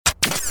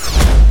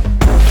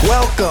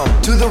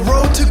Welcome to the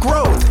road to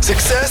growth,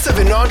 success of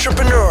an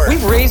entrepreneur.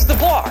 We've raised the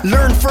bar.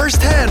 Learn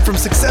firsthand from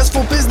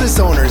successful business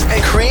owners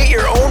and create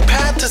your own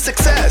path to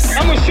success.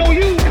 I'm going to show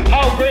you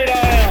how great I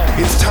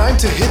am. It's time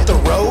to hit the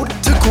road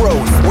to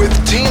growth with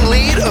team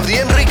lead of the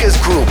Enriquez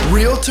Group,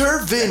 Realtor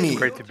Vinny.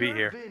 Great to be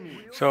here.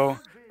 So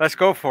let's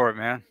go for it,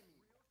 man.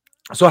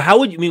 So how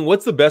would you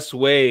what's the best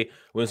way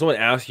when someone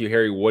asks you,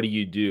 Harry, what do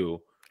you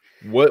do?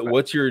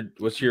 What's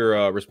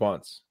your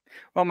response?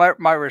 Well,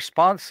 my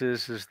response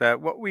is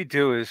that what we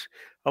do is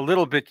a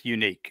little bit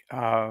unique.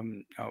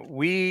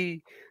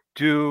 We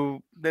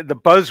do the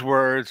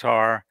buzzwords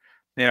are,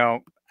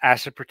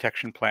 asset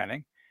protection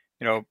planning,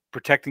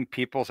 protecting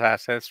people's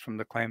assets from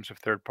the claims of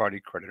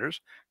third-party creditors,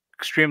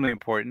 extremely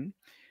important.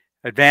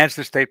 Advanced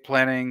estate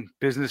planning,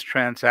 business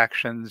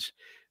transactions,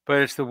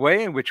 but it's the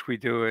way in which we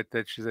do it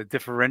that's a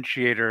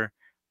differentiator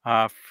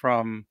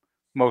from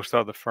most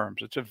other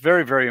firms. It's a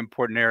very, very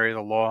important area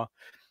of the law.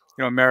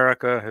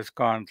 America has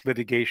gone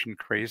litigation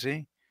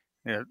crazy.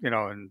 In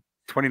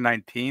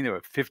 2019, there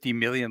were 50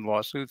 million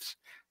lawsuits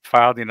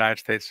filed in the United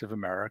States of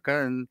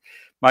America. And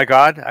my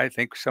God, I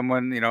think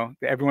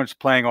everyone's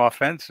playing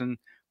offense and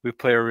we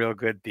play a real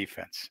good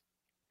defense.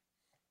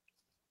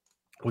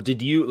 Well,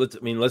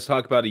 let's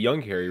talk about a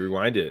young Harry.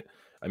 Rewind it.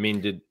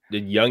 Did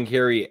young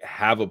Harry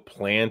have a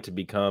plan to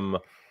become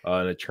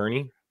an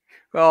attorney?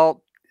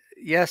 Well,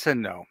 yes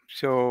and no.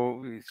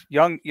 So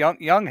young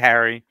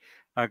Harry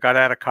got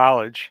out of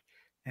college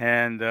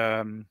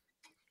and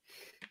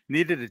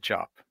needed a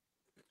job.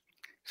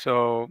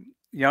 So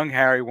young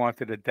Harry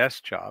wanted a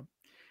desk job.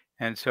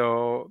 And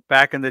so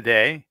back in the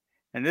day,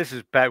 and this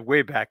is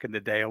way back in the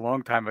day, a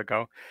long time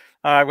ago,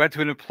 I went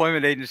to an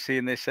employment agency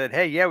and they said,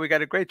 hey, yeah, we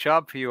got a great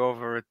job for you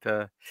over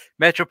at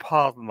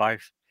Metropolitan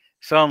Life,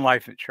 selling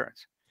life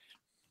insurance.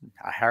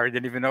 Harry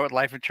didn't even know what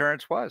life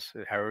insurance was.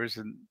 Harry was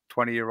a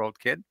 20-year-old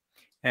kid.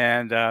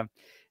 And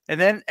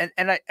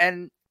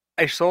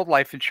I sold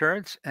life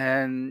insurance,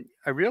 and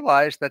I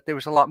realized that there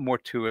was a lot more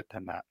to it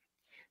than that.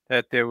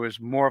 That there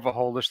was more of a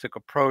holistic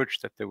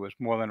approach, that there was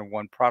more than a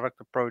one product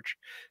approach,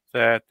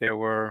 that there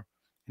were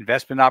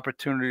investment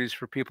opportunities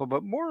for people,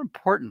 but more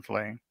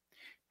importantly,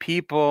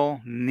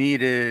 people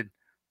needed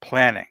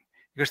planning.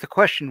 Because the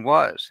question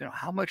was,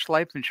 how much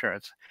life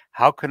insurance?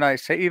 How can I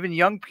say, even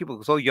young people,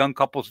 because all young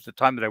couples at the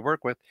time that I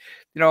work with,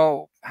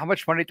 how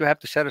much money do I have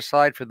to set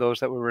aside for those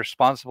that were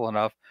responsible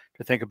enough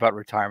to think about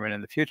retirement in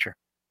the future?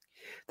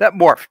 That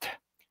morphed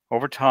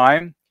over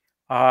time.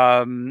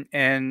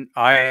 And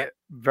I,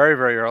 very,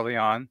 very early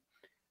on,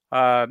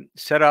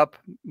 set up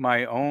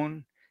my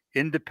own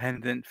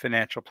independent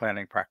financial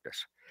planning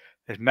practice.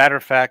 As a matter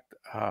of fact,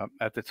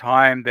 at the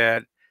time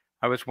that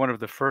I was one of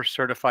the first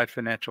certified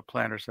financial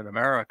planners in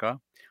America,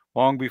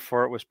 long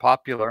before it was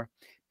popular.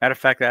 Matter of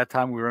fact, at that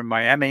time we were in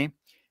Miami,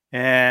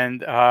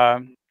 and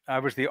I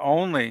was the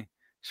only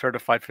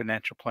certified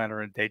financial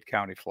planner in Dade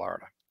County,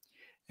 Florida.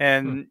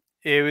 And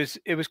it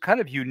was kind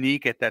of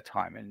unique at that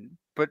time.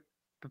 But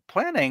the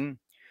planning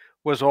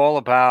was all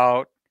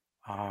about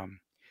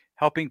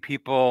helping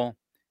people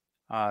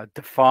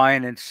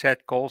define and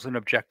set goals and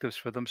objectives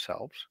for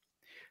themselves.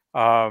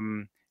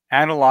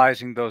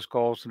 Analyzing those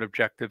goals and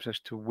objectives as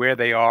to where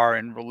they are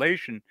in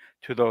relation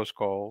to those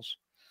goals.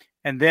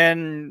 And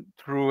then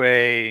through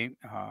a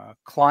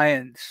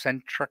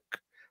client-centric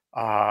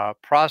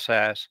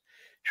process,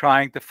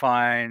 trying to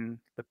find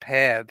the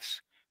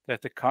paths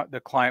that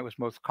the client was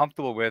most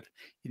comfortable with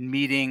in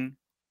meeting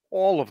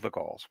all of the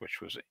goals,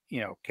 which was,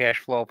 cash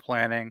flow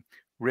planning,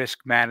 risk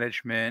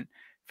management,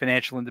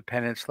 financial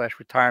independence /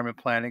 retirement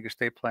planning,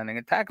 estate planning,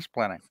 and tax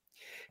planning.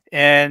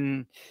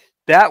 And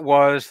that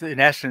was, in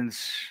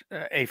essence,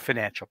 a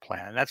financial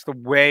plan. That's the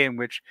way in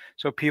which,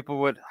 so people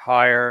would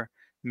hire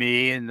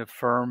me and the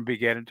firm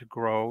began to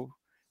grow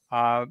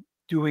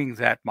doing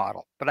that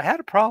model. But I had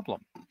a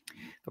problem.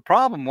 The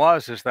problem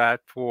is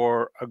that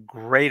for a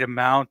great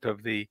amount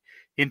of the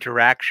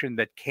interaction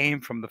that came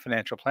from the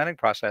financial planning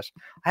process,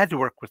 I had to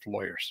work with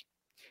lawyers.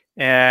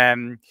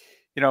 And,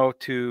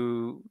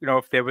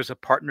 if there was a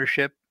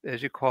partnership,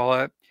 as you call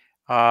it,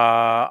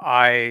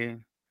 I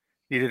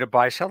needed a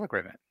buy-sell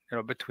agreement.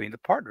 Between the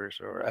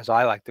partners, or as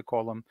I like to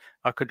call them,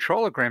 a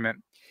control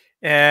agreement.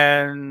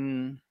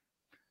 And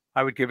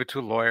I would give it to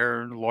a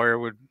lawyer, and the lawyer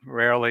would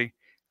rarely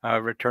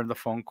return the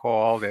phone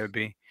call. They would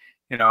be,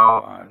 give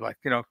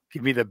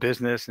me the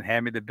business and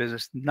hand me the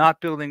business, not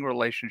building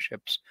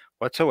relationships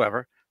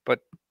whatsoever,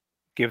 but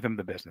give them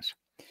the business.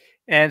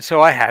 And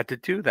so I had to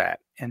do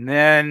that. And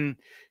then,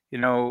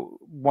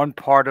 one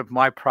part of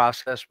my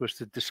process was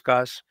to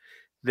discuss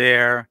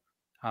their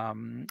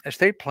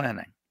estate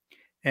planning.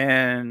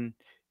 And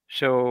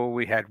so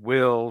we had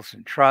wills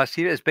and trusts,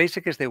 as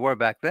basic as they were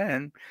back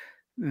then.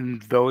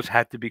 Those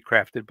had to be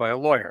crafted by a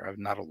lawyer. I'm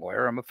not a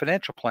lawyer. I'm a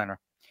financial planner.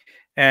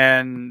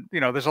 And,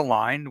 there's a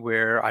line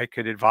where I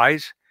could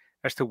advise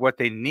as to what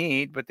they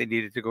need, but they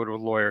needed to go to a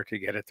lawyer to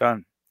get it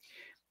done.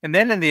 And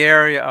then in the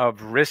area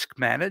of risk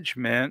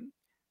management,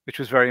 which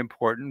was very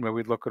important, where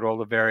we look at all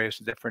the various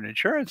different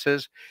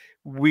insurances,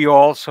 we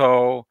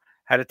also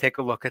had to take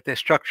a look at their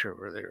structure.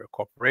 Were they a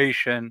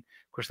corporation?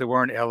 Of course, there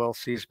weren't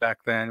LLCs back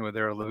then. Were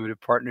there a limited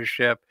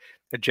partnership,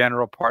 a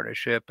general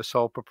partnership, a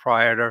sole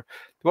proprietor?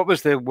 What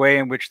was the way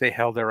in which they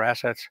held their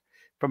assets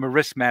from a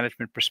risk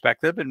management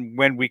perspective? And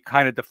when we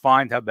kind of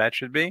defined how that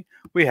should be,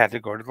 we had to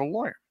go to the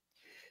lawyer.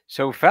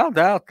 So we found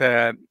out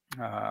that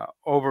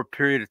over a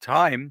period of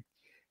time,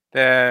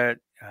 that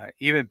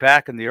even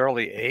back in the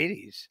early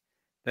 80s,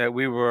 that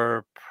we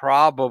were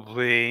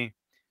probably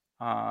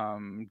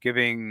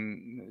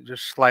giving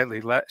just slightly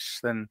less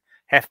than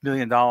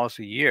 $500,000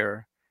 a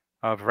year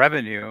of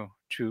revenue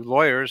to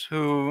lawyers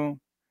who,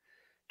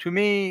 to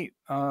me,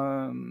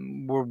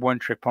 were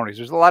one-trick ponies.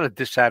 There's a lot of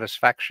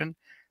dissatisfaction,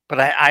 but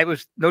I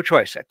was no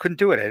choice. I couldn't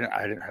do it.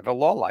 I didn't have a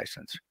law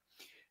license.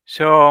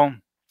 So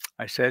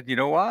I said, you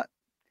know what?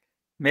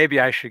 Maybe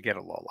I should get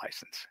a law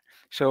license.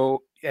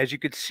 So as you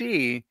could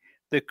see,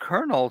 the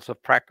kernels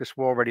of practice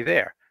were already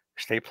there.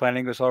 Estate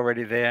planning was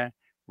already there.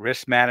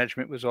 Risk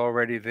management was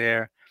already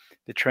there.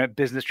 The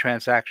business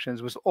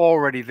transactions was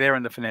already there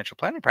in the financial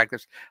planning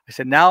practice. I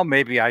said, now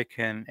maybe I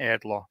can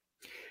add law.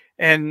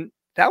 And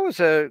that was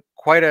that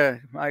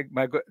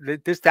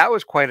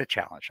was quite a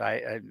challenge.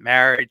 I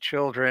married,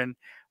 children.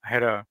 I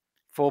had a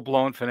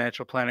full-blown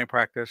financial planning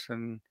practice,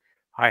 and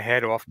I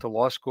head off to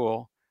law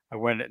school. I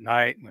went at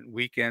night, went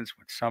weekends,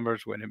 went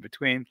summers, went in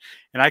between,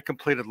 and I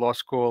completed law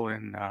school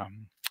in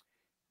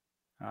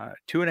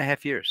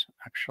 2.5 years,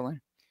 actually,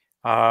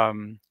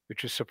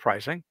 which is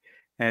surprising.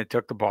 And it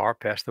took the bar,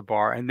 passed the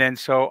bar, and then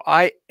so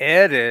I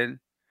added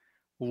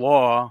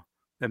law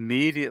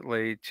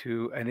immediately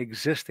to an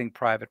existing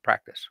private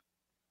practice.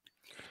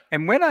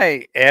 And when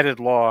I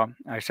added law,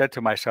 I said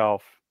to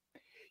myself,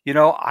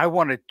 I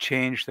want to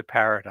change the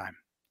paradigm.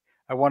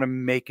 I want to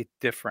make it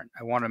different.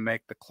 I want to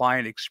make the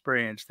client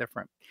experience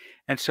different.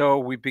 And so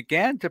we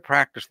began to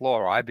practice law,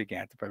 or I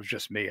began to, but it was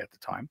just me at the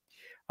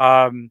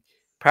time,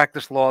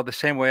 practice law the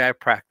same way I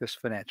practice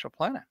financial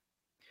planning.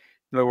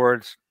 In other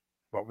words,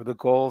 what were the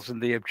goals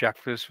and the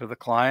objectives for the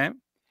client?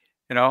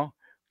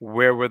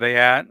 Where were they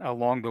at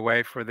along the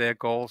way for their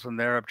goals and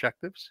their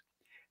objectives?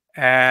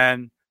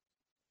 And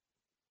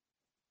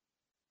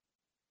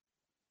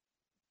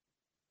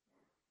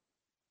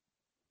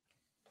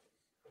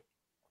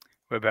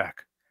we're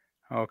back.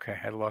 Okay,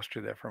 I lost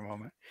you there for a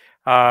moment.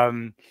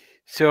 And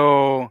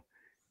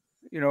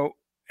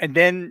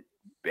then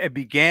I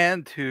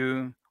began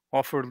to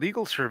offer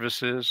legal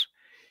services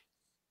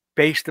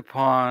based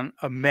upon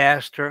a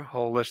master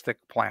holistic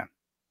plan.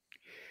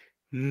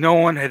 No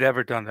one had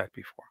ever done that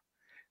before.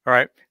 All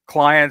right.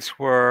 Clients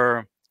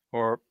or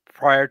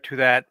prior to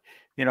that,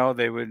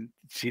 they would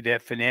see their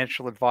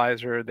financial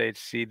advisor, they'd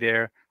see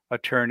their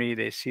attorney,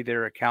 they'd see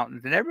their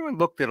accountant, and everyone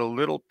looked at a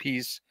little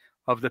piece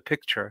of the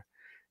picture.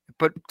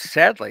 But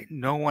sadly,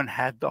 no one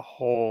had the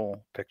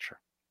whole picture.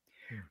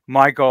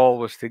 My goal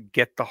was to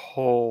get the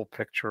whole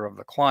picture of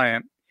the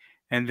client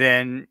and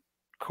then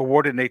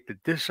coordinate the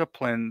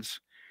disciplines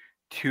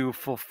to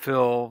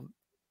fulfill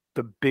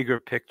the bigger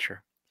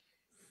picture.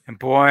 And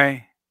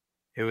boy,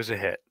 it was a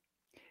hit.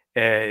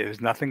 It was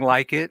nothing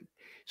like it.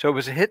 So it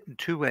was a hit in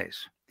two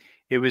ways.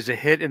 It was a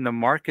hit in the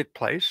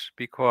marketplace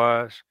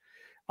because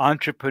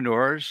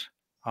entrepreneurs,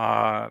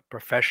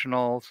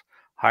 professionals,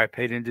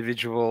 high-paid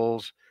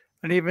individuals,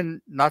 and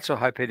even not so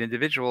high-paid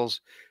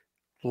individuals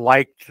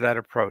liked that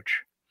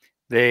approach.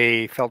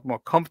 They felt more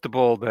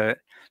comfortable that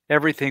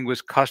everything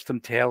was custom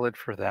tailored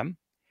for them,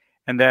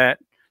 and that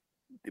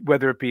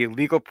whether it be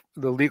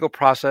the legal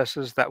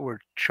processes that were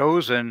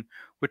chosen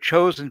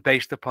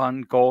based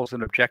upon goals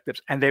and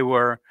objectives, and they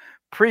were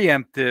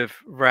preemptive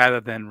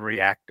rather than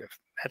reactive.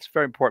 That's a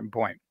very important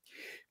point.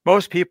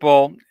 Most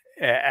people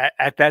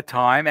at that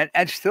time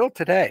and still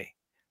today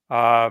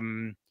have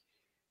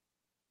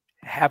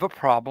a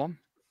problem.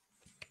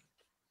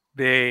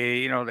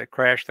 They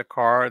crash the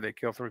car, they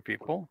kill 3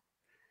 people.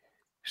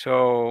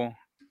 So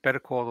better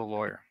call the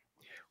lawyer.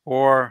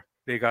 Or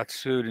they got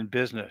sued in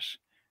business.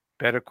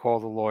 Better call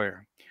the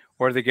lawyer.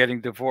 Or they're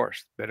getting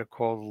divorced. Better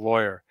call the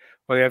lawyer.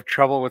 Or they have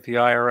trouble with the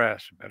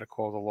IRS. Better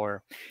call the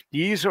lawyer.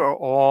 These are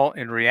all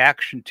in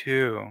reaction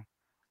to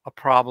a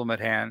problem at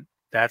hand.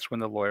 That's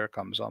when the lawyer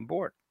comes on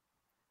board.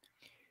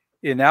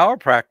 In our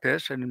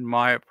practice and in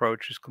my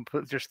approach is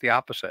completely just the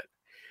opposite.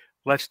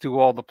 Let's do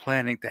all the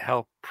planning to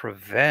help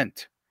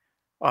prevent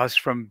us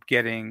from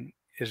getting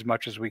as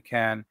much as we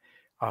can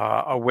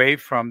away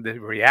from the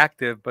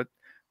reactive, but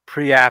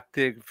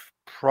proactive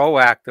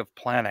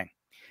planning.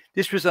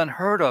 This was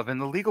unheard of in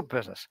the legal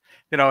business.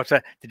 It's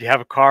did you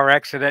have a car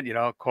accident?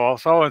 Call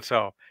so and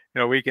so.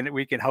 We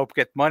can help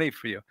get money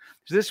for you.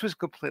 So this was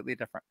completely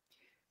different.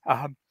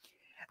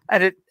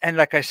 And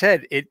like I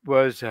said, it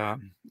was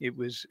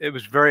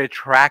very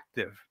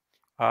attractive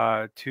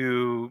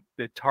to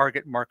the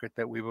target market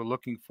that we were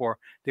looking for.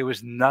 There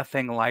was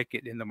nothing like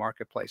it in the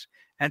marketplace,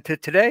 and to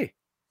today,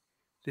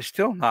 there's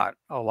still not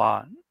a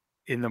lot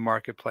in the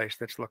marketplace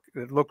that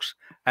looks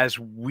as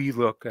we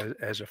look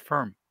as a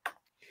firm.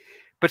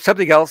 But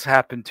something else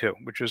happened too,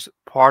 which was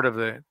part of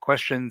the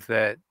questions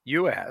that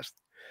you asked,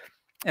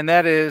 and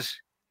that is,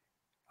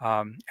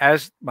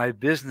 as my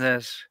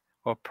business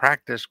or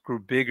practice grew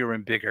bigger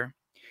and bigger,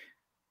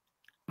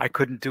 I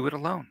couldn't do it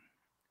alone.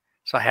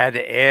 So I had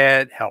to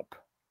add help.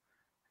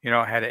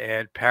 I had to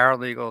add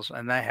paralegals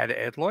and I had to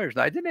add lawyers.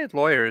 Now, I didn't add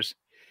lawyers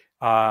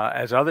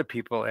as other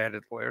people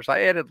added lawyers.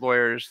 I added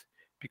lawyers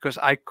because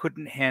I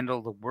couldn't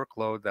handle the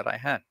workload that I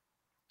had.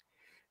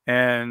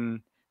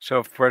 And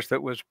so first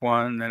it was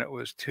one, then it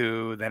was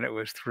two, then it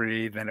was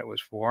three, then it was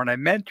four. And I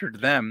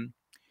mentored them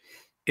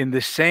in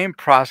the same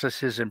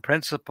processes and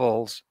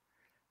principles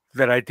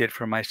that I did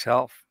for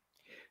myself.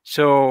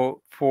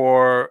 So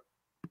for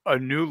a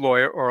new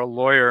lawyer or a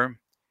lawyer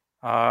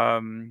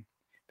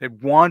that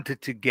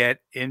wanted to get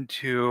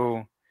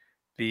into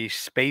the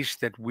space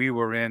that we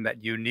were in,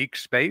 that unique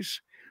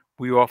space,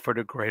 we offered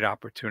a great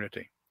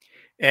opportunity.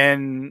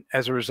 And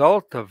as a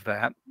result of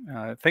that,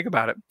 think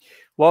about it.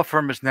 The law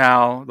firm is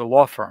now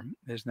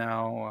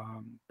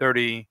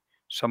 30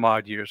 some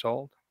odd years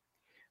old,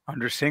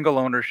 under single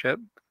ownership,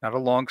 not a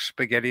long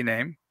spaghetti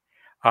name,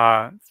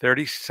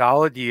 30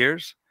 solid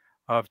years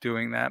of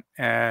doing that.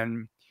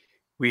 And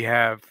we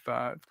have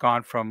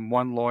gone from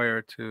one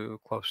lawyer to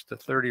close to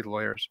 30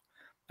 lawyers.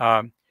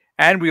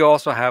 And we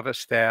also have a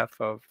staff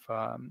of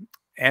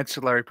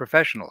ancillary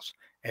professionals,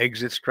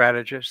 exit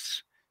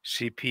strategists,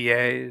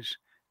 CPAs,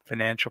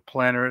 financial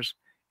planners,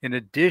 in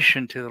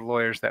addition to the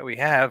lawyers that we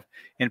have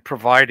in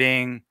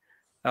providing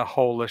a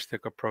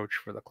holistic approach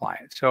for the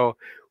client. So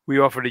we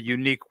offered a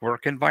unique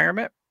work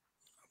environment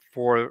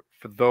for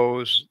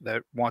those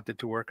that wanted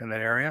to work in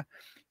that area.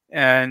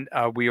 And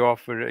we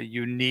offered a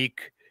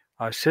unique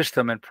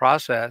system and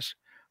process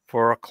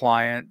for a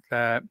client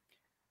that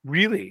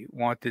really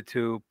wanted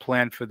to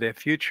plan for their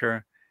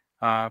future,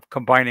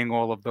 combining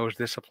all of those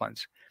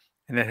disciplines.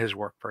 And it has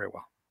worked very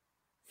well.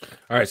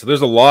 All right. So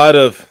there's a lot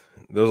of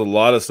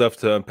stuff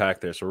to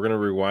unpack there. So we're going to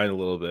rewind a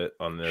little bit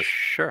on this.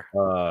 Sure.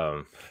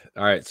 All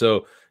right.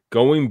 So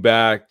going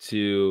back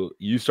to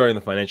you starting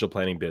the financial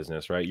planning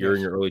business, right? You're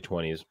in your early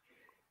 20s.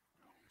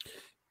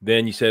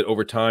 Then you said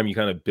over time you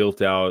kind of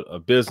built out a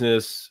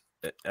business.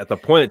 At the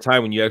point in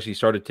time when you actually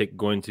started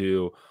going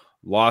to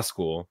law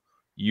school,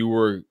 you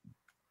were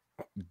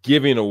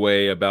giving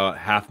away about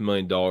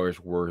 $500,000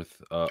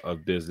 worth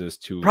of business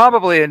to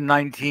probably in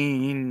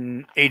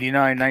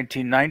 1989,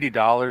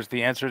 $1990.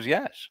 The answer is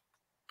yes.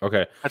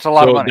 Okay, that's a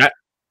lot of money.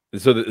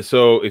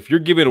 So if you're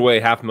giving away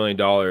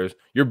 $500,000,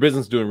 your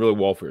business is doing really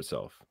well for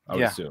itself, I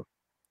would assume,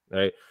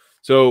 right?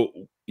 So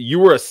you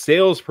were a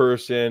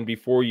salesperson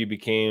before you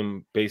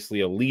became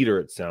basically a leader,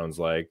 it sounds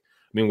like.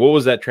 I mean, what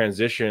was that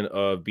transition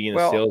of being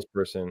a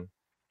salesperson?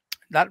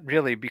 Not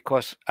really,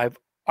 because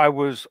I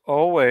was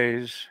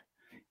always,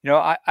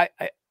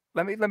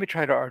 let me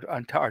try to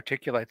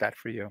articulate that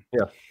for you.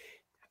 Yeah.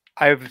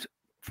 I've,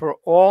 for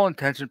all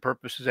intents and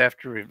purposes,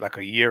 after like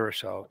a year or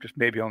so, just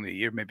maybe only a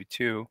year, maybe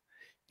two,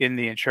 in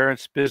the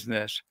insurance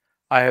business,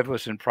 I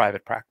was in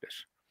private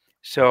practice.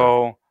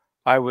 So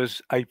I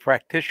was a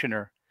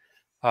practitioner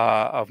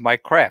of my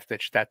craft,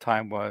 which at that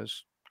time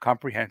was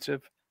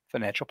comprehensive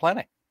financial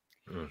planning.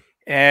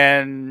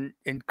 And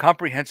in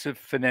comprehensive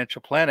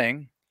financial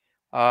planning,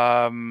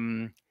 I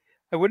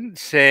wouldn't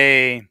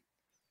say,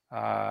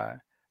 I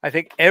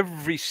think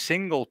every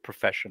single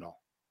professional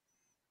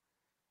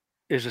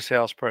is a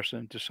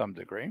salesperson to some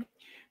degree,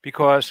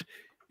 because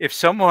if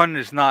someone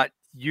is not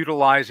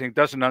utilizing,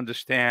 doesn't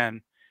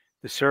understand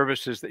the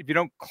services, if you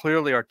don't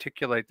clearly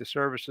articulate the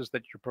services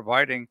that you're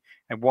providing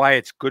and why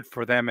it's good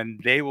for them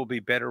and they will be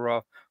better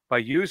off by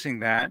using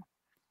that,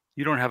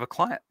 you don't have a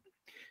client.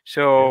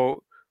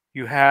 So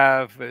you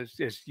have, as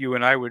you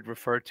and I would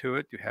refer to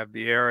it, you have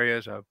the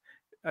areas of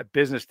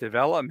business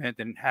development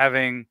and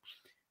having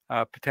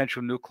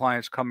potential new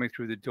clients coming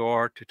through the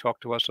door to talk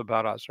to us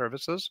about our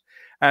services.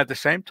 And at the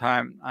same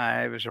time,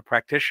 I was a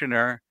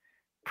practitioner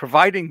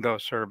providing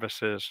those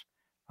services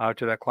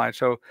to that client.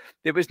 So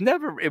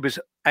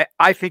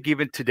I think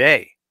even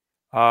today,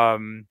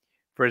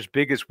 for as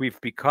big as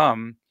we've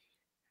become,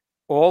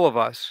 all of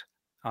us,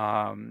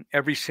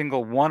 every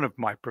single one of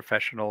my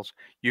professionals,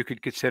 you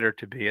could consider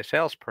to be a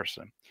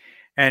salesperson.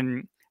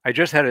 And I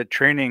just had a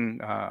training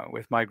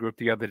with my group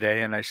the other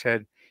day, and I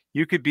said,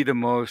 you could be the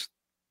most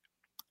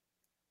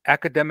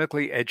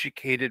academically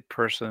educated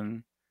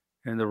person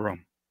in the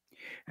room,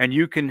 and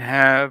you can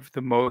have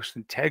the most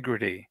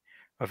integrity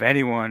of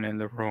anyone in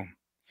the room.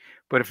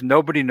 But if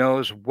nobody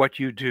knows what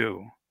you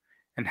do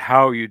and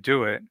how you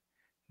do it,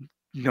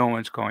 no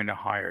one's going to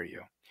hire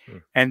you.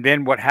 And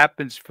then what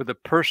happens for the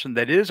person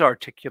that is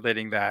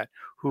articulating that,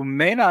 who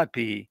may not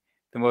be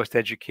the most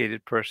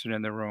educated person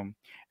in the room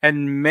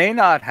and may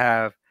not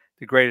have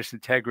the greatest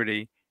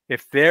integrity,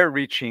 if they're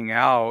reaching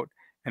out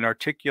and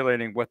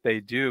articulating what they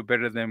do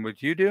better than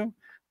what you do,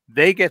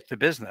 they get the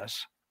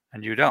business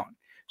and you don't.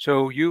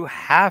 So you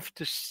have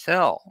to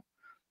sell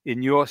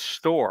in your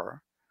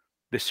store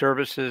the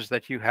services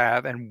that you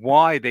have and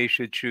why they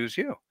should choose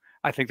you.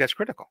 I think that's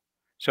critical.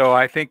 So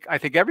I think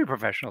every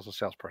professional is a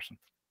salesperson.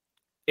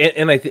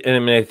 And I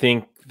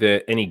think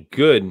that any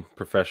good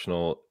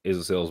professional is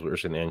a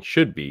salesperson and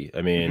should be.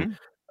 I mean,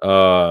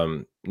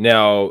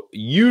 now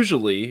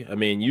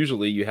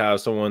usually you have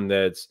someone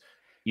that's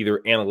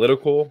either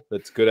analytical,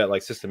 that's good at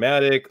like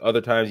systematic.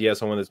 Other times you have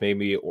someone that's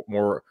maybe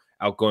more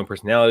outgoing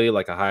personality,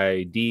 like a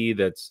high D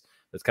that's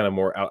kind of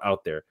more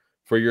out there.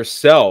 For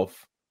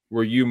yourself,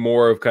 were you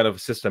more of kind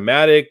of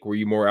systematic? Were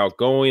you more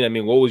outgoing? I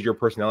mean, what was your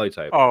personality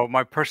type? Oh,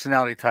 my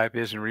personality type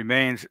is and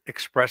remains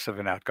expressive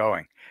and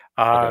outgoing.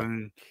 Okay.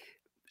 Um,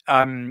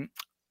 um,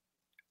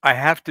 I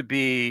have to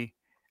be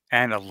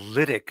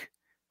analytic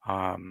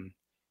um,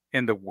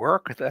 in the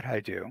work that I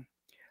do,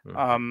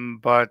 Hmm.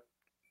 but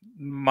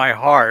my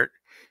heart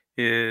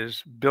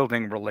is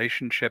building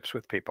relationships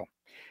with people.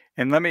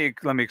 And let me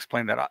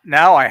explain that.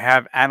 Now I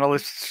have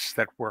analysts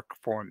that work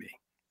for me,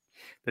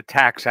 the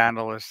tax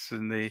analysts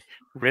and the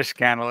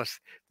risk analysts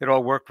that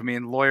all work for me,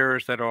 and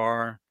lawyers that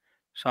are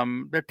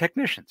they're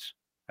technicians.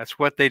 That's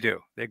what they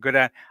do. They're good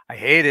at. I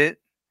hate it.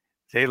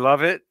 They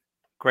love it.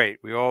 Great.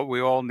 We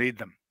all need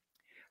them.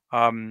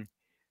 Um,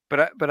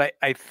 but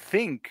I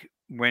think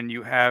when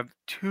you have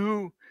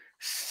two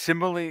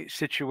similarly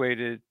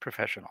situated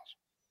professionals,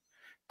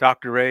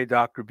 Dr. A,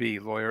 Dr. B,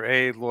 lawyer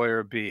A,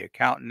 lawyer B,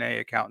 accountant A,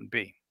 accountant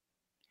B,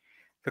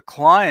 the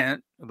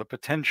client, or the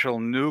potential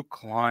new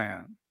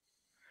client,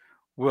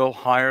 will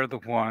hire the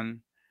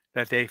one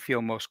that they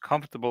feel most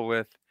comfortable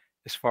with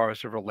as far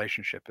as the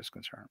relationship is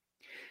concerned.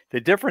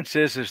 The difference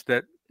is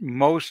that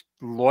most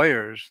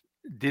lawyers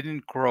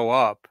didn't grow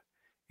up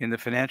in the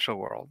financial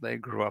world. They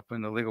grew up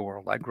in the legal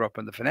world. I grew up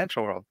in the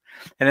financial world.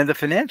 And in the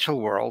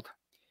financial world,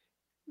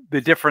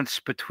 the difference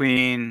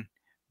between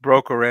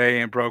broker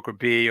A and broker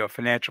B, or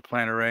financial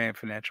planner A and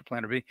financial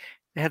planner B,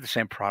 they had the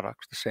same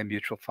products, the same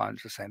mutual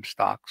funds, the same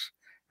stocks.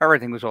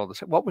 Everything was all the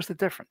same. What was the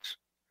difference?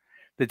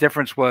 The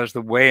difference was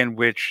the way in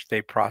which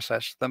they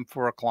processed them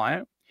for a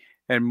client,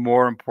 and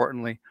more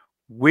importantly,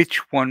 which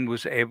one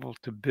was able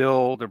to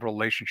build a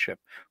relationship,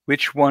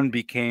 which one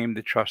became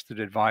the trusted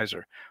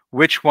advisor,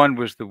 which one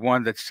was the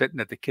one that's sitting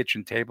at the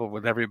kitchen table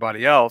with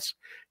everybody else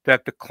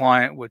that the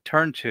client would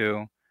turn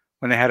to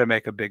when they had to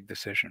make a big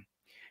decision.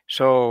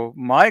 So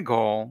my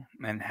goal,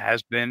 and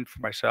has been for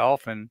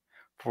myself and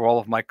for all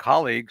of my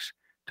colleagues,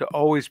 to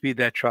always be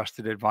that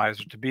trusted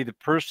advisor, to be the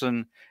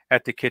person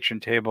at the kitchen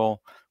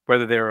table,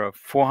 whether they're a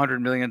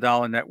 $400 million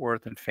net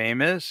worth and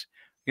famous,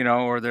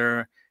 or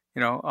they're,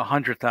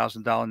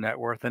 $100,000 net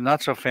worth and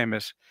not so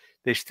famous.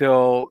 They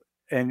still,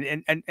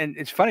 and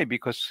it's funny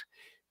because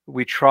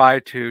we try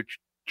to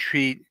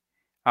treat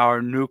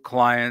our new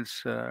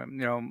clients,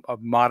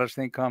 of modest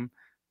income,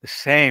 the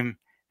same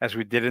as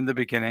we did in the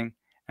beginning,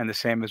 and the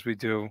same as we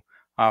do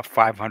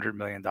 $500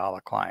 million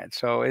clients.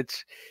 So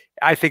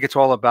I think it's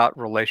all about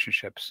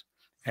relationships,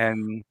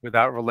 and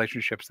without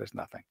relationships, there's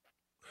nothing.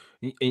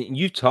 And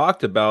you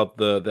talked about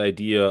the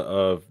idea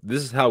of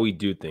this is how we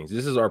do things.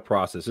 This is our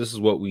process. This is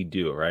what we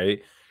do,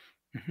 right?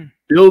 Mhm.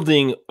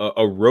 Building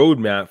a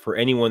roadmap for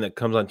anyone that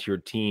comes onto your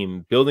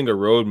team, building a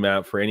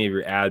roadmap for any of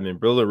your admin,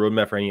 building a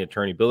roadmap for any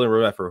attorney, building a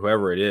roadmap for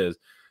whoever it is,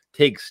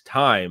 takes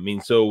time. I mean,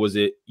 so was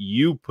it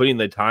you putting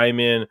the time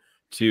in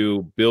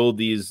to build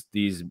these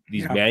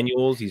Yeah.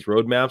 manuals, these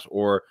roadmaps,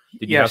 or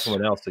did you have Yes.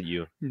 someone else that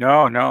you?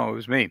 No, no, it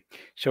was me.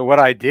 So what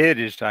I did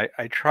is I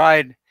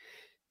tried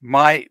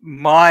my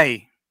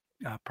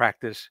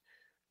practice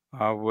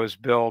was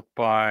built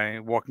by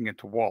walking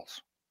into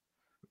walls.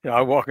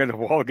 I walk in the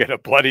wall, get a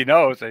bloody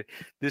nose.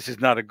 This is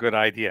not a good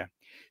idea.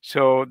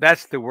 So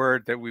that's the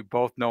word that we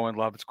both know and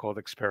love. It's called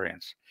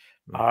experience.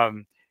 Mm,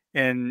 Um,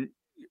 and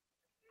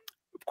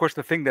of course,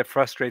 the thing that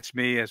frustrates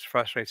me, as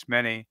frustrates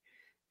many,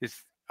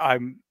 is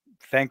I'm,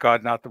 thank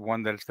God, not the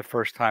one that it's the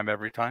first time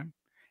every time.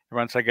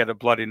 Once I get a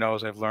bloody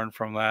nose, I've learned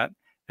from that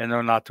and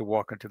know not to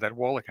walk into that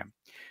wall again.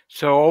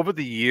 So over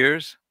the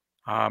years,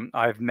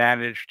 I've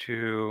managed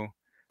to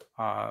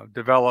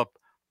develop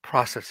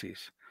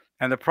processes,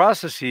 and the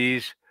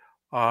processes,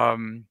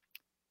 um,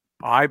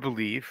 I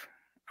believe,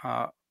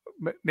 uh,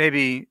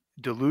 maybe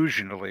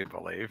delusionally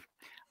believe,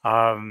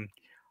 um,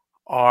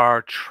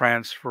 are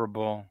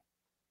transferable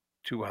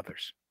to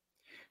others.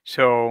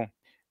 So,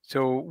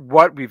 so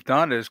what we've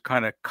done is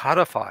kind of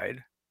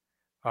codified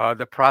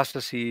the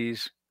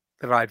processes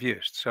that I've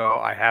used. So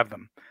I have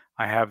them.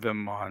 I have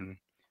them on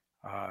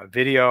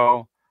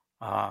video.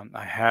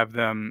 I have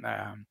them.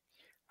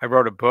 I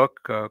wrote a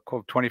book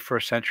called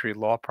 21st Century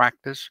Law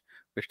Practice,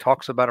 which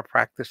talks about a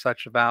practice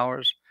such of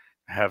ours.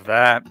 I have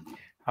that.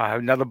 I have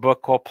another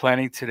book called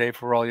Planning Today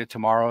for All Your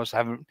Tomorrows. I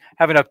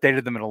haven't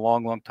updated them in a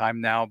long, long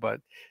time now, but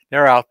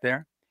they're out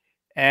there.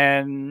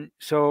 And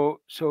so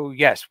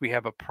yes, we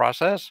have a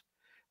process.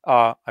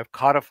 I've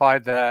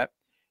codified that,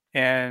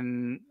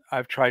 and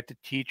I've tried to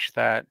teach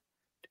that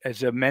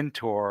as a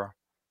mentor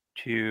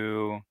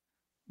to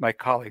my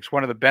colleagues.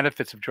 One of the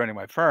benefits of joining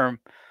my firm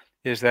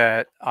is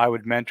that I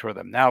would mentor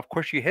them. Now, of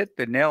course, you hit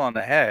the nail on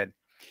the head.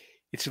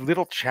 It's a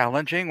little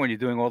challenging when you're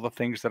doing all the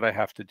things that I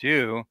have to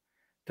do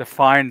to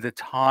find the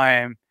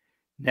time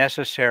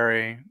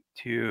necessary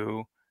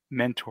to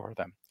mentor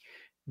them.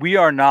 We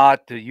are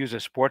not, to use a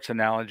sports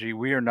analogy,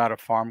 we are not a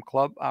farm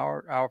club,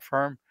 our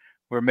firm.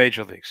 We're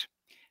major leagues.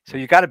 So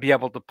mm, you got to be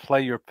able to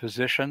play your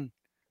position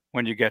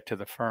when you get to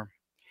the firm.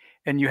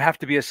 And you have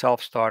to be a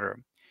self-starter.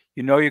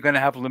 You know you're going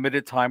to have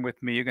limited time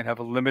with me. You're going to have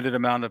a limited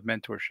amount of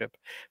mentorship.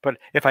 But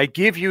if I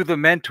give you the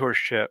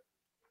mentorship,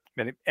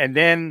 and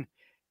then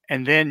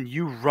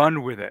you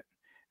run with it,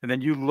 and then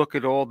you look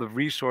at all the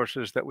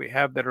resources that we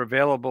have that are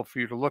available for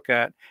you to look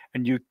at,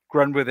 and you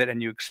run with it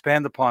and you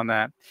expand upon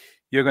that,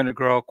 you're going to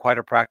grow quite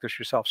a practice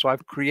yourself. So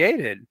I've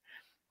created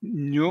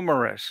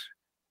numerous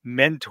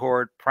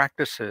mentored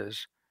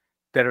practices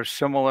that are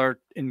similar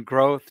in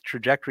growth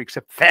trajectory,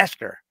 except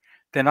faster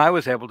than I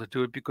was able to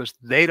do it, because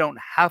they don't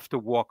have to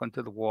walk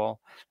onto the wall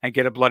and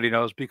get a bloody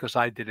nose because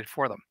I did it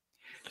for them.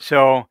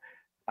 So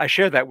I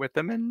share that with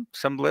them, and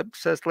some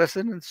says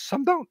listen, and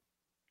some don't.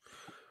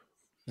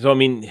 So I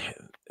mean,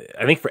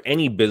 I think for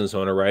any business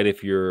owner, right,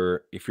 if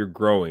you're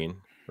growing,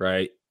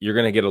 right, you're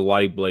gonna get a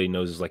lot of bloody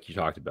noses like you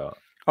talked about.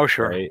 Oh,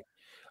 sure. Right.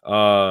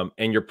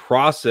 And your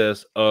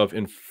process of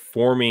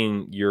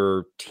informing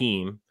your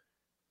team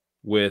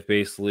with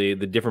basically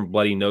the different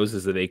bloody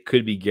noses that they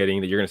could be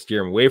getting that you're going to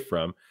steer them away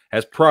from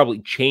has probably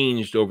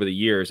changed over the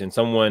years. And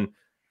someone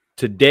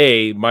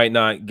today might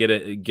not get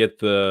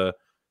the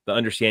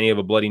understanding of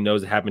a bloody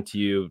nose that happened to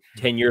you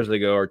 10 years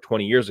ago or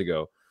 20 years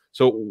ago.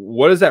 So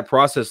what does that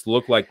process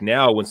look like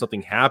now when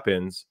something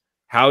happens?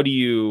 How do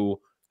you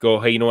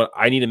go, hey, you know what?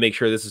 I need to make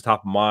sure this is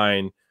top of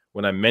mind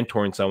when I'm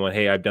mentoring someone.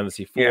 Hey, I've done this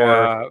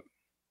before.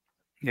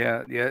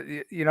 Yeah.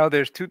 You know,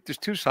 there's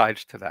two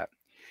sides to that.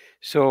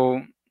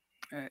 So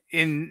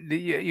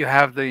you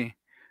have the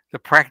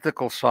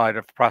practical side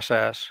of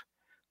process,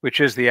 which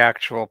is the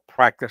actual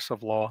practice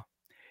of law,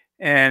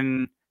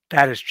 and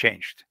that has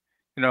changed.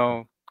 You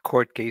know,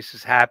 court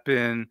cases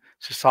happen,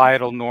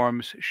 societal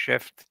norms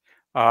shift.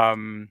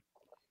 That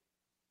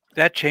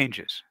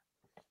changes.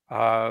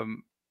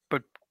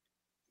 But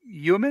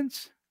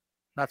humans,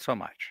 not so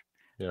much.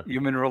 Yeah.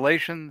 Human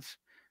relations,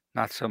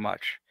 not so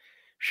much.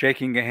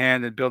 Shaking a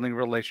hand and building a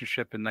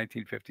relationship in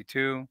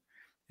 1952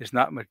 is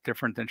not much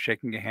different than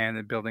shaking a hand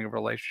and building a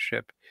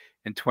relationship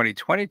in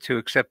 2022,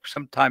 except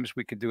sometimes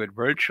we could do it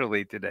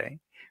virtually today,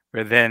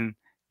 where then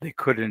they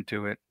couldn't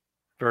do it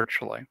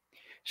virtually.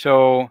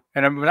 So,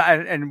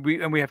 and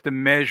we have to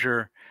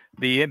measure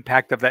the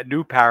impact of that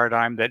new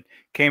paradigm that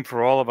came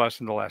for all of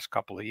us in the last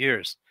couple of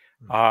years.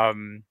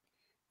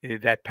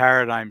 That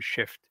paradigm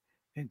shift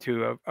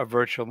into a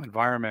virtual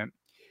environment.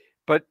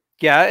 But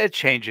yeah, it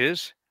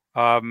changes.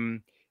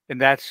 And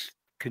that's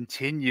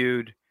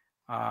continued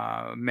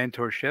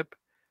mentorship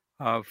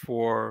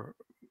for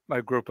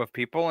a group of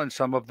people. And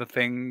some of the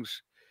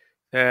things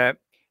that,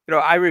 you know,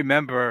 I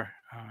remember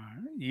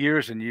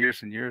years and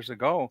years and years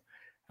ago.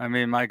 I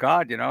mean, my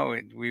God, you know,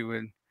 we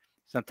would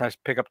sometimes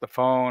pick up the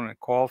phone and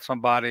call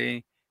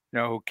somebody, you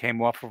know, who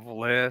came off of a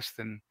list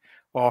and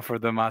offer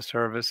them our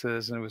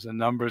services. And it was a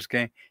numbers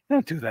game. You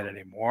don't do that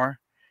anymore.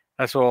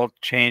 That's all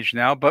changed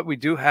now. But we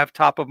do have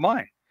top of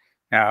mind.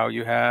 Now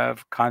you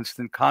have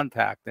constant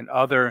contact and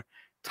other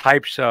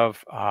types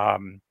of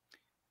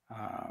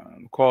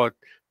call it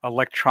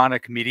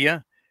electronic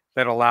media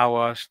that allow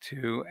us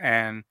to,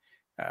 and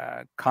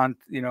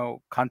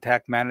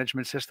contact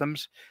management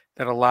systems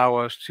that allow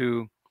us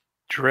to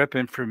drip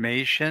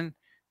information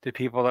to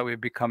people that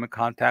we've become in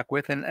contact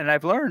with. And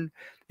I've learned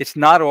it's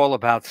not all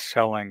about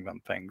selling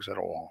them things at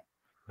all.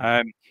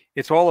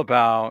 It's all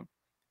about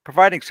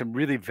providing some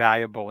really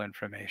valuable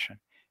information.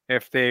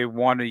 If they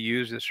want to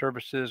use the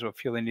services or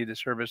feel they need the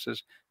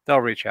services,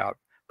 they'll reach out.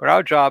 But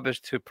our job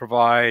is to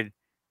provide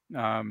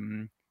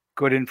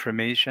good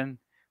information.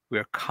 We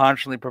are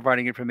constantly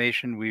providing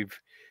information.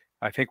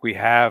 I think we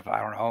have, I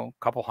don't know,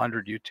 a couple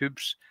hundred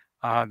YouTubes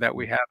that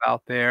we have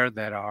out there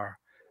that are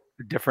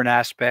different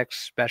aspects,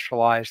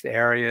 specialized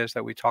areas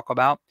that we talk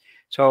about.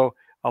 So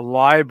a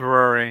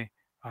library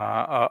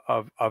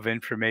of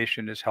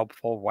information is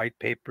helpful. White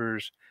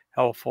papers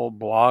helpful.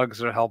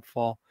 Blogs are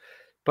helpful.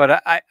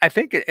 But I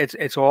think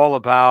it's all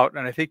about,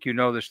 and I think you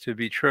know this to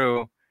be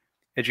true,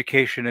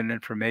 education and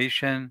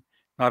information,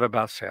 not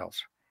about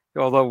sales.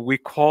 Although we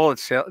call it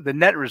sales, the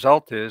net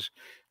result is,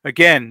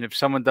 again, if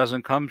someone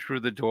doesn't come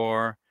through the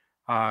door,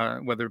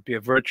 whether it be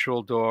a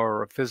virtual door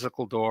or a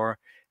physical door,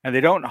 and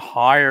they don't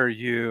hire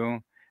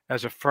you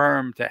as a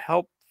firm to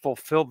help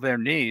fulfill their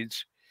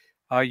needs,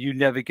 you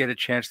never get a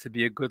chance to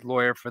be a good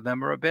lawyer for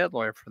them or a bad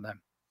lawyer for them.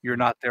 You're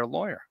not their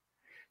lawyer.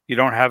 You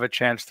don't have a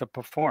chance to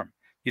perform.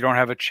 You don't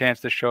have a chance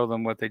to show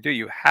them what they do.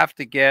 You have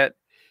to get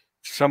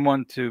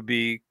someone to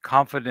be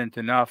confident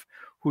enough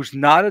who's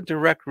not a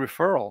direct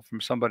referral from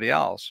somebody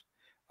else,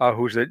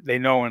 who's they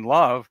know and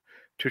love,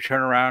 to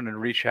turn around and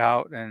reach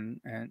out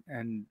and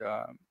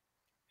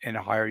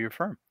hire your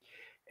firm.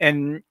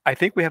 And I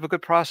think we have a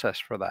good process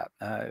for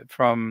that,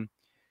 from,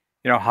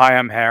 you know, hi,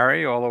 I'm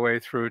Harry, all the way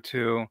through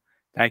to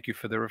thank you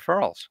for the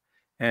referrals.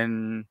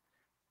 And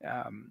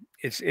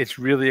it's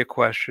really a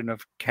question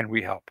of, can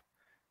we help?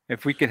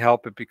 If we can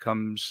help, it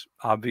becomes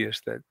obvious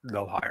that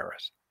they'll hire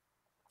us.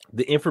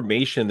 The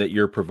information that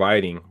you're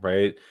providing,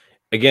 right?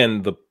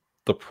 Again,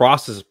 the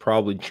process has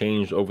probably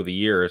changed over the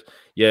years.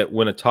 Yet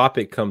when a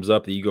topic comes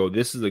up that you go,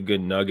 this is a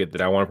good nugget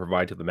that I want to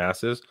provide to the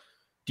masses,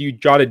 do you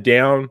jot it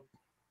down?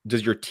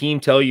 Does your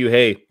team tell you,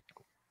 hey,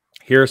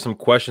 here are some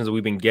questions that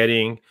we've been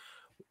getting?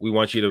 we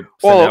want you to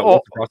send out?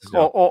 What's the process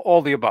now?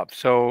 All the above.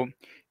 So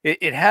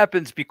it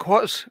happens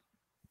because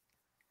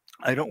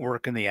I don't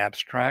work in the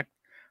abstract.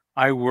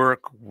 I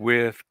work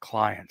with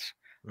clients.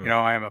 You know,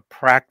 I am a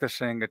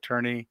practicing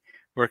attorney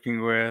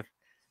working with,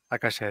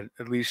 like I said,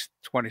 at least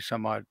 20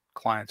 some odd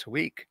clients a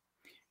week,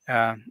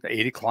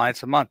 80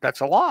 clients a month. That's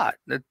a lot.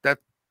 That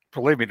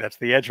believe me, that's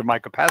the edge of my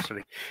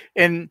capacity.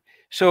 And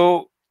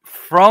so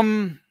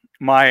from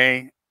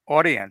my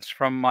audience,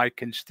 from my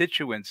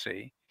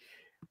constituency,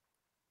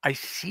 I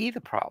see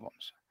the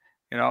problems.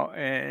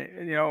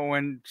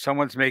 When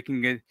someone's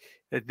making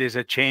that there's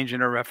a change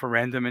in a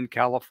referendum in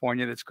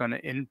California that's going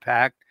to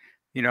impact,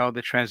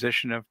 the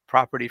transition of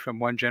property from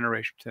one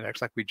generation to the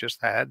next, like we just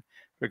had,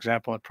 for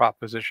example, in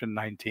Proposition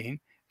 19.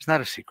 It's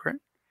not a secret.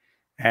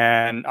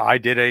 And I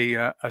did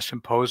a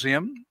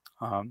symposium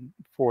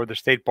for the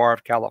State Bar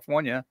of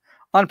California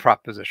on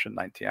Proposition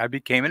 19. I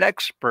became an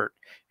expert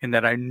in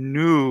that. I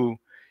knew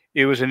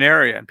it was an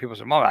area, and people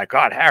said, "Oh my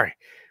God, Harry,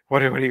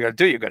 what are you going to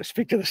do? You're going to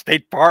speak to the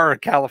State Bar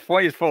of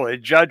California, it's full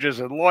of judges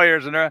and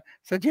lawyers." And I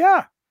said,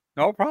 "Yeah,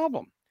 no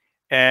problem."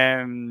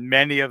 And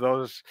many of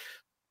those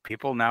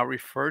people now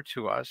refer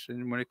to us,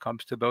 and when it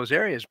comes to those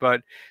areas,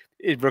 but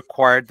it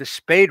required the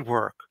spade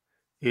work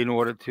in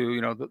order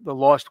to, the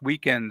lost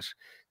weekends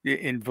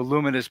in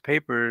voluminous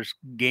papers,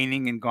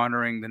 gaining and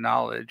garnering the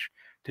knowledge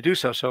to do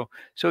so.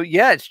 So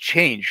yeah, it's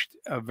changed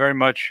very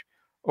much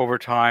over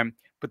time.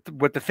 But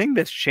what the thing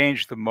that's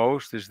changed the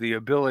most is the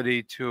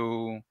ability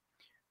to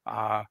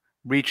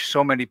reach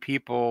so many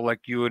people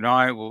like you and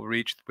I will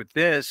reach with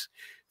this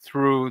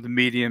through the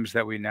mediums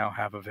that we now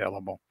have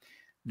available.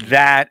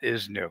 That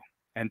is new.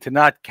 And to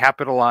not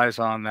capitalize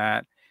on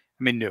that,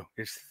 I mean, new,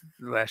 it's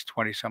the last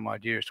 20 some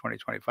odd years, 20,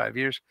 25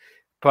 years,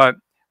 but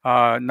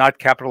not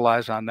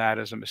capitalize on that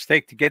as a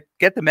mistake to get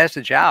the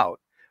message out.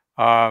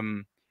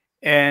 And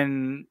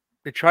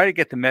to try to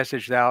get the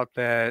message out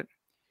that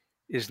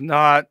is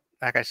not,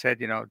 like I said,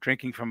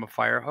 drinking from a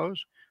fire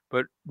hose,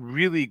 but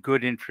really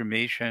good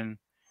information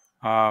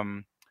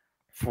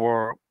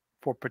for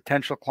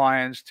potential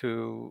clients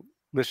to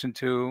listen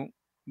to,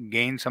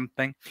 gain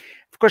something.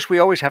 Of course, we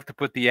always have to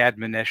put the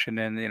admonition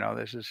in.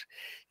 This is,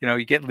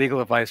 you get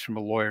legal advice from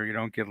a lawyer. You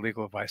don't get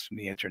legal advice from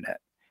the internet.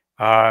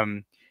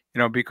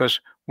 Because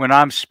when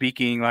I'm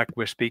speaking like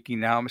we're speaking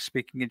now, I'm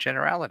speaking in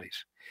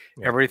generalities.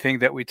 Yeah. Everything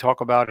that we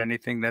talk about,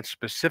 anything that's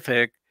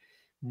specific,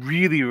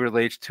 really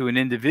relates to an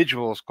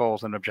individual's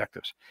goals and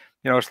objectives.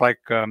 It's like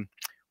when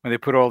they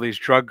put all these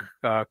drug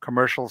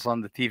commercials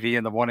on the TV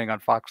in the morning on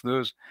Fox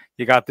News,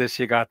 you got this,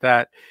 you got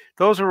that.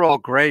 Those are all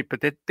great,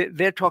 but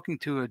they're talking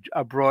to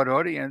a broad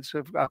audience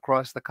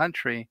across the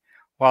country,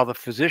 while the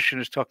physician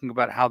is talking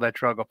about how that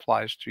drug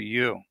applies to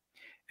you.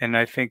 And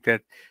I think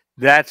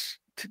that's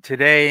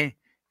today,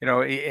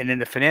 and in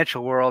the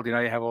financial world, you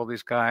have all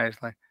these guys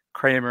like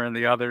Kramer and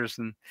the others,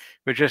 and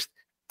we're just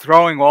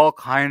throwing all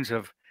kinds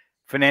of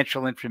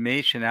financial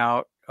information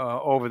out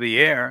over the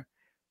air,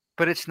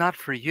 but it's not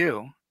for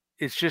you.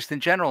 It's just in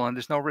general, and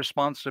there's no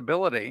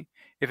responsibility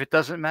if it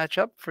doesn't match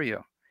up for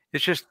you.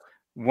 It's just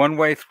one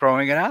way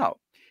throwing it out.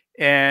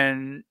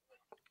 And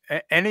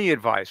any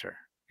advisor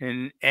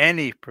in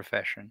any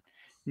profession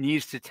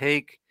needs to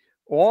take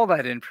all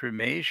that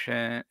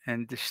information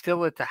and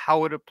distill it to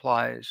how it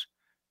applies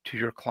to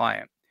your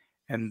client.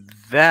 And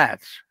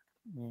that's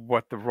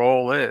what the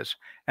role is.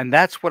 And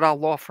that's what our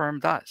law firm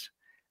does.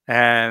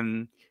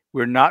 And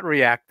we're not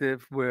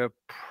reactive, we're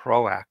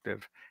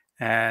proactive.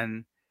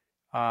 And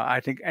I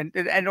think,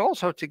 and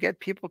also to get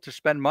people to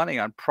spend money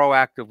on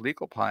proactive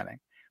legal planning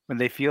when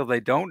they feel they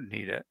don't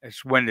need it,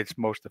 it's when it's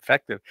most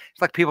effective.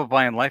 It's like people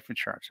buying life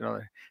insurance.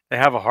 They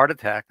have a heart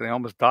attack, they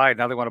almost died,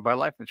 now they want to buy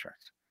life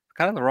insurance. It's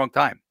kind of the wrong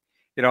time,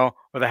 or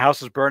the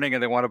house is burning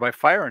and they want to buy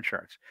fire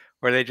insurance,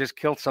 or they just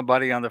killed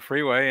somebody on the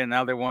freeway and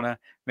now they want to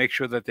make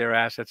sure that their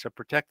assets are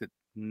protected.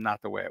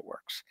 Not the way it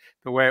works.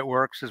 The way it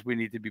works is we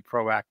need to be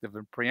proactive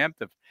and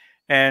preemptive.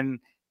 And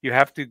you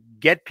have to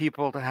get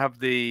people to have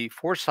the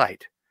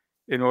foresight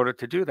in order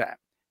to do that.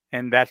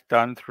 And that's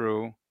done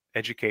through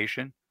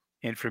education,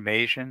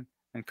 information,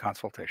 and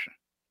consultation.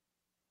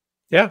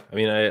 Yeah, I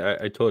mean,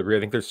 I totally agree. I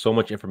think there's so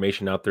much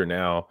information out there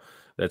now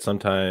that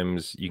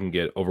sometimes you can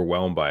get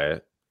overwhelmed by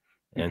it.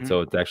 And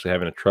so it's actually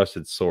having a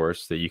trusted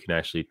source that you can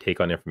actually take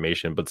on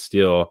information, but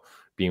still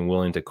being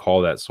willing to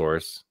call that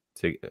source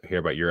to hear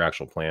about your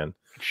actual plan.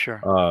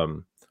 Sure.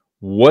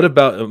 What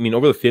about,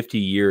 over the 50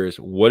 years,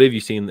 what have you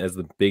seen as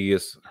the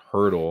biggest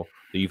hurdle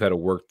that you've had to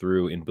work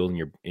through in building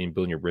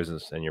your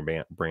business and your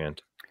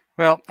brand?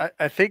 Well,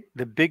 I think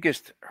the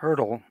biggest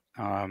hurdle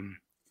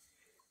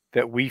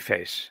that we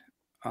face,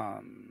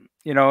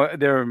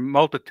 there are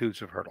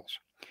multitudes of hurdles.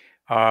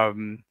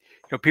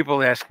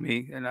 People ask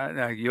me, and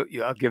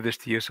I'll give this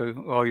to you so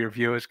all your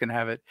viewers can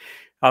have it.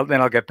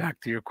 Then I'll get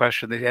back to your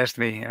question. They asked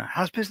me,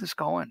 how's business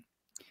going?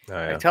 Oh,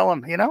 yeah. I tell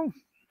them,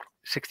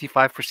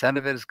 65%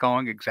 of it is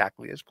going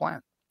exactly as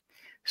planned.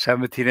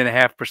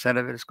 17.5%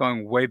 of it is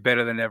going way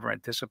better than ever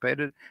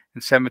anticipated,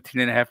 and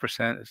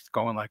 17.5% is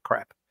going like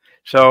crap.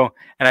 So,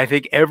 and I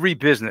think every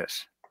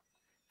business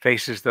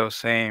faces those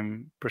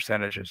same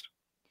percentages.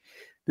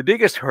 the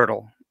biggest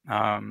hurdle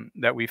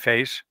that we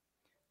face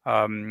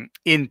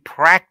in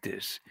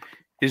practice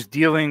is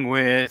dealing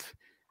with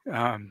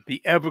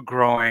the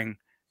ever-growing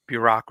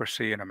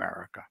bureaucracy in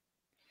America.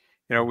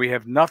 We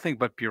have nothing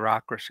but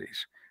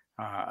bureaucracies,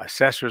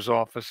 assessors'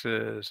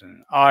 offices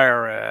and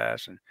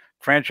IRS and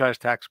franchise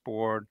tax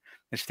board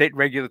and state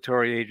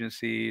regulatory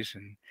agencies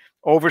and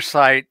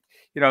oversight.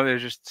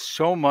 There's just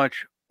so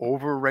much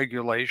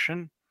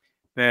over-regulation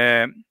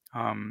that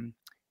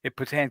it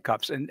puts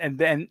handcuffs, and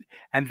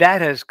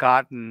that has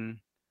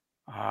gotten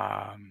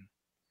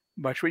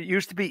much. It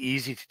used to be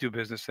easy to do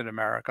business in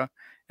America.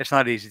 It's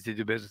not easy to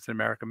do business in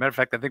America. Matter of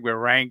fact, I think we're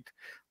ranked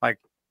like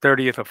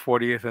 30th or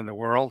 40th in the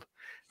world,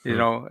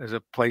 as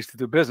a place to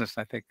do business.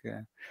 I think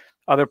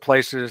other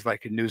places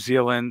like in New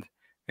Zealand,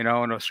 in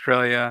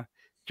Australia,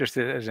 just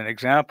as an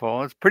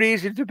example, it's pretty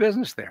easy to do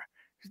business there.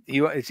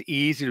 It's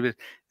easy to.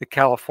 The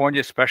California,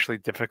 especially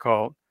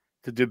difficult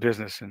to do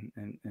business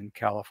in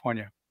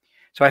California.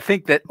 So I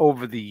think that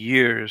over the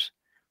years,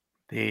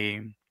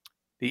 the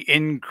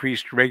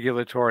increased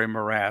regulatory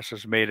morass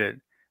has made it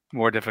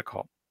more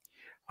difficult.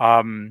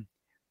 And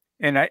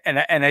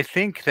I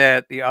think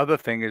that the other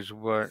thing is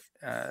what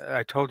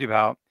I told you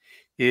about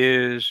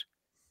is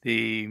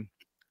the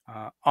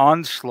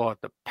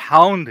onslaught, the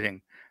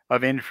pounding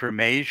of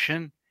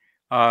information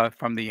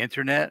from the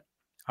internet.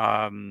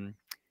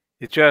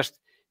 It's just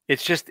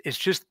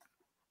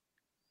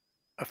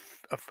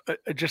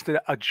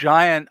a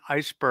giant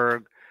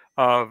iceberg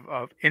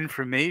of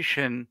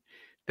information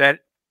that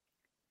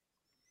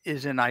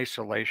is in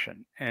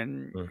isolation,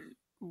 and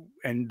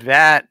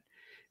that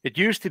it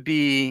used to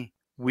be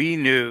we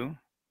knew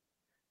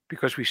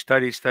because we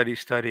studied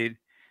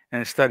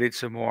and studied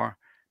some more,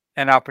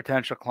 and our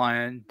potential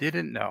client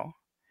didn't know,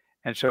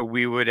 and so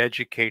we would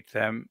educate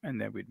them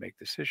and then we'd make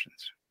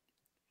decisions.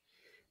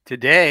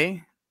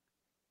 Today,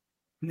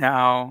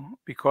 now,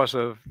 because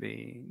of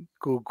the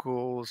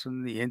Googles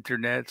and the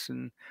internets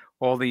and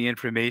all the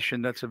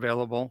information that's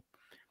available,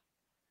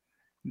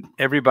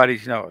 everybody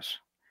knows.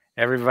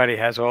 Everybody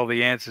has all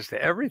the answers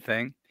to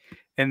everything.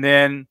 And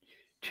then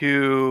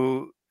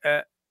to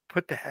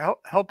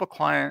help a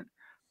client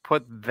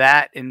put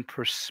that in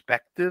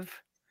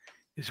perspective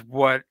is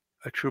what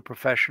a true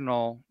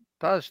professional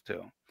does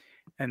do.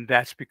 And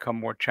that's become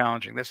more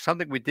challenging. That's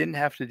something we didn't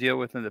have to deal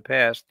with in the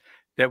past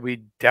that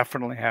we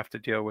definitely have to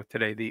deal with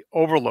today. The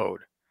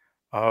overload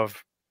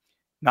of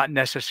not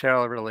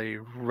necessarily really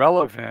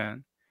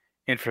relevant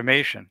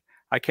information.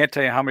 I can't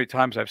tell you how many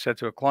times I've said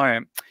to a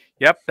client,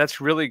 yep, that's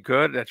really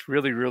good. That's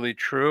really, really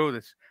true.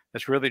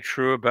 That's really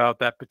true about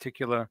that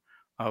particular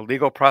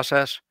legal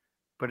process,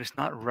 but it's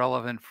not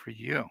relevant for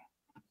you.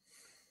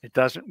 It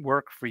doesn't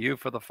work for you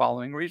for the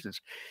following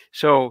reasons.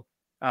 So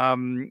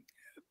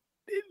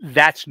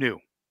that's new.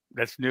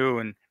 That's new,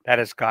 and that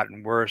has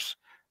gotten worse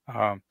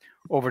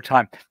over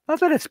time.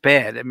 Not that it's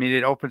bad. I mean,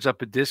 it opens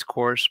up a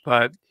discourse,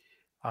 but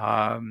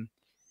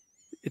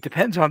it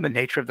depends on the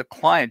nature of the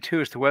client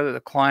too, as to whether the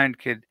client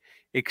could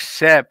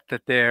accept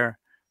that their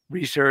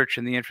research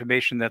and the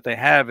information that they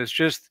have is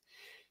just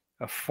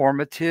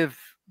formative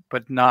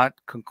but not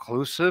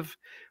conclusive,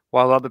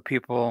 while other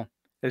people,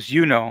 as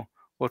you know,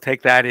 will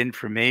take that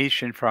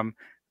information from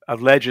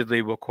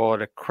allegedly, we'll call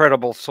it a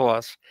credible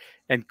source,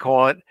 and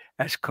call it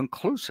as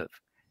conclusive.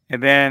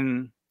 And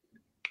then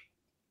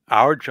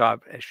our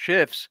job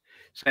shifts,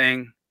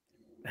 saying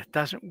that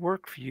doesn't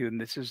work for you, and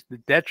this is the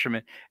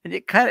detriment. And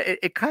it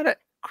kind of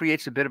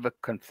creates a bit of a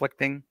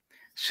conflicting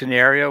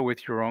scenario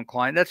with your own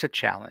client. That's a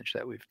challenge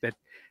that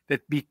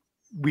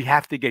we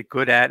have to get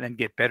good at and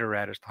get better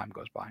at as time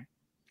goes by.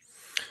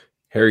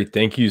 Harry,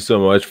 thank you so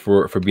much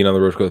for being on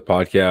the Road to Growth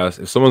podcast.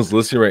 If someone's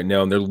listening right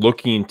now and they're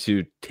looking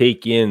to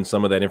take in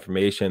some of that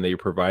information that you're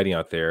providing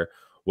out there,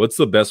 what's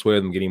the best way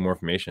of them getting more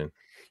information?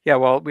 Yeah,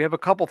 well, we have a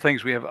couple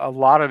things. We have a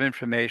lot of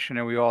information,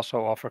 and we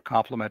also offer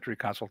complimentary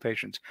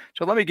consultations.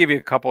 So let me give you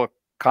a couple of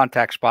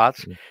contact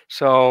spots. Mm-hmm.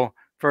 So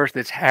first,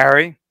 it's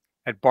Harry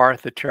at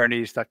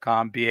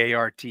BarthAttorneys.com,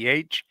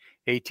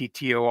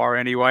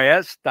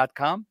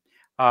 BarthAttorneys.com.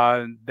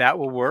 That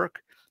will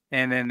work.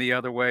 And then the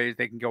other way,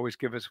 they can always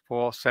give us a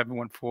call,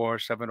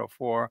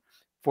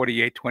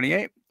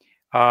 714-704-4828.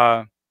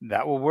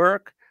 That will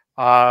work.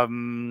 Or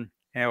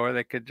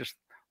they could just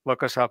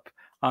look us up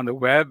on the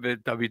web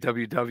at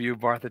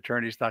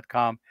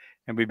www.barthattorneys.com,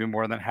 and we'd be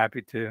more than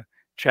happy to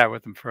chat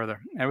with them further.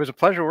 And it was a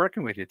pleasure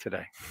working with you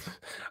today.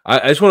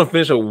 I just want to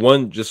finish up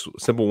one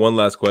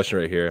last question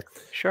right here.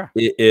 Sure.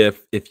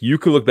 If you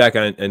could look back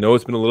on, I know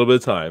it's been a little bit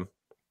of time,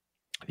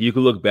 you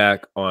could look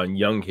back on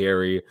young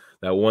Harry,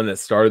 that one that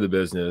started the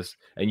business,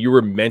 and you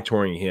were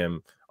mentoring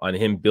him on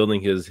him building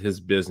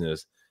his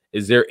business.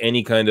 Is there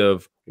any kind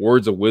of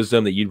words of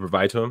wisdom that you'd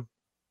provide to him?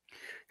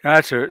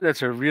 That's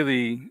a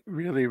really,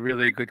 really,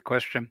 really good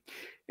question.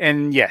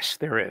 And yes,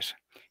 there is.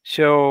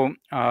 So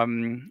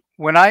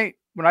when I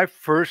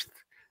first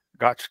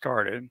got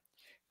started,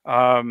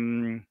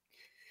 we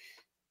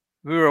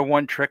were a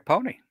one-trick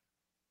pony.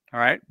 All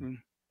right. We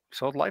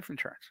sold life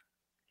insurance.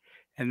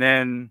 And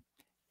then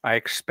I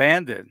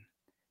expanded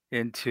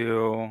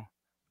into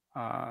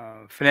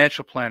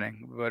financial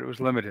planning, but it was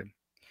limited,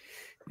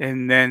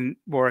 and then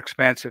more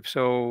expansive.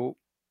 So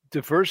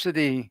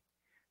diversity,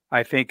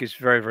 I think, is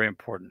very, very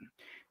important,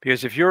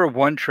 because if you're a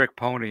one-trick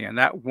pony and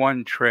that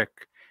one trick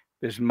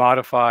is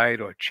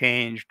modified or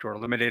changed or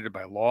eliminated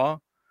by law,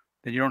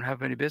 then you don't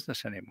have any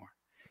business anymore.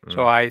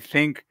 So I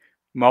think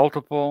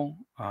multiple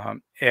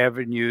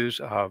avenues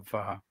of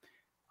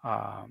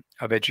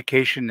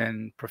education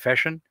and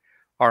profession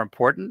are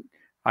important.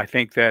 I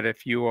think that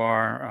if you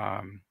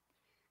are,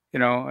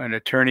 an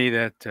attorney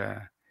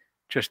that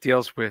just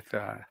deals with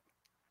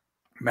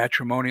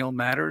matrimonial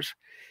matters,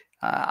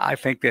 I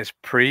think there's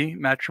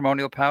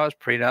pre-matrimonial powers,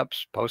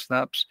 prenups,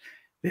 postnups.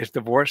 There's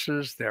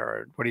divorces. There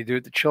are, what do you do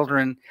with the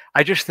children?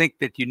 I just think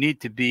that you need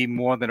to be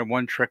more than a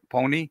one-trick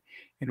pony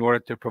in order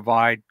to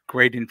provide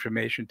great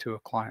information to a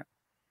client.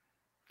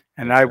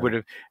 And I would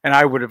have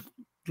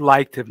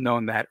liked to have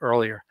known that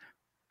earlier.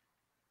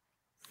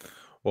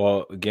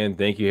 Well, again,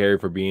 thank you, Harry,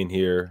 for being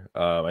here.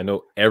 I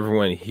know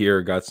everyone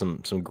here got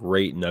some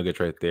great nuggets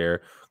right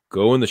there.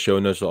 Go in the show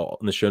notes.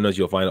 In the show notes,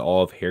 you'll find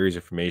all of Harry's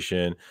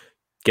information.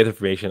 Get the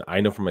information.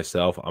 I know for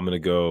myself, I'm going to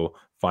go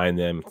find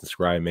them,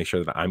 subscribe, make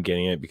sure that I'm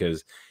getting it,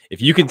 because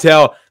if you can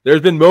tell,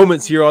 there's been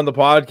moments here on the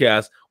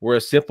podcast where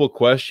a simple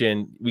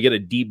question, we get a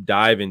deep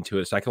dive into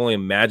it. So I can only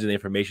imagine the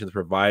information that's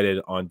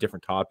provided on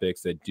different topics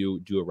that do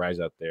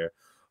arise out there.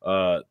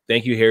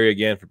 Thank you, Harry,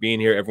 again, for being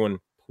here. Everyone,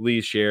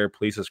 please share,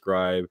 please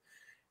subscribe,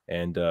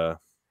 and go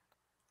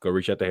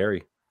reach out to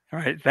Harry. All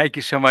right. Thank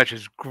you so much.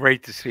 It's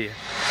great to see you.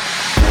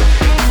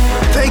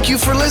 Thank you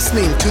for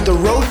listening to The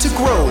Road to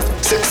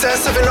Growth,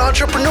 Success of an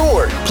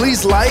Entrepreneur.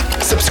 Please like,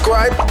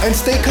 subscribe, and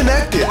stay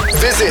connected.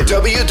 Visit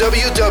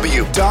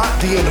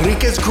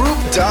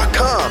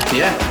www.theenriquezgroup.com.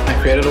 Yeah, I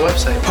created a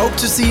website. Hope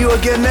to see you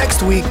again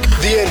next week.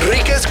 The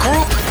Enriquez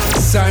Group,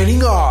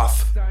 signing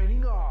off.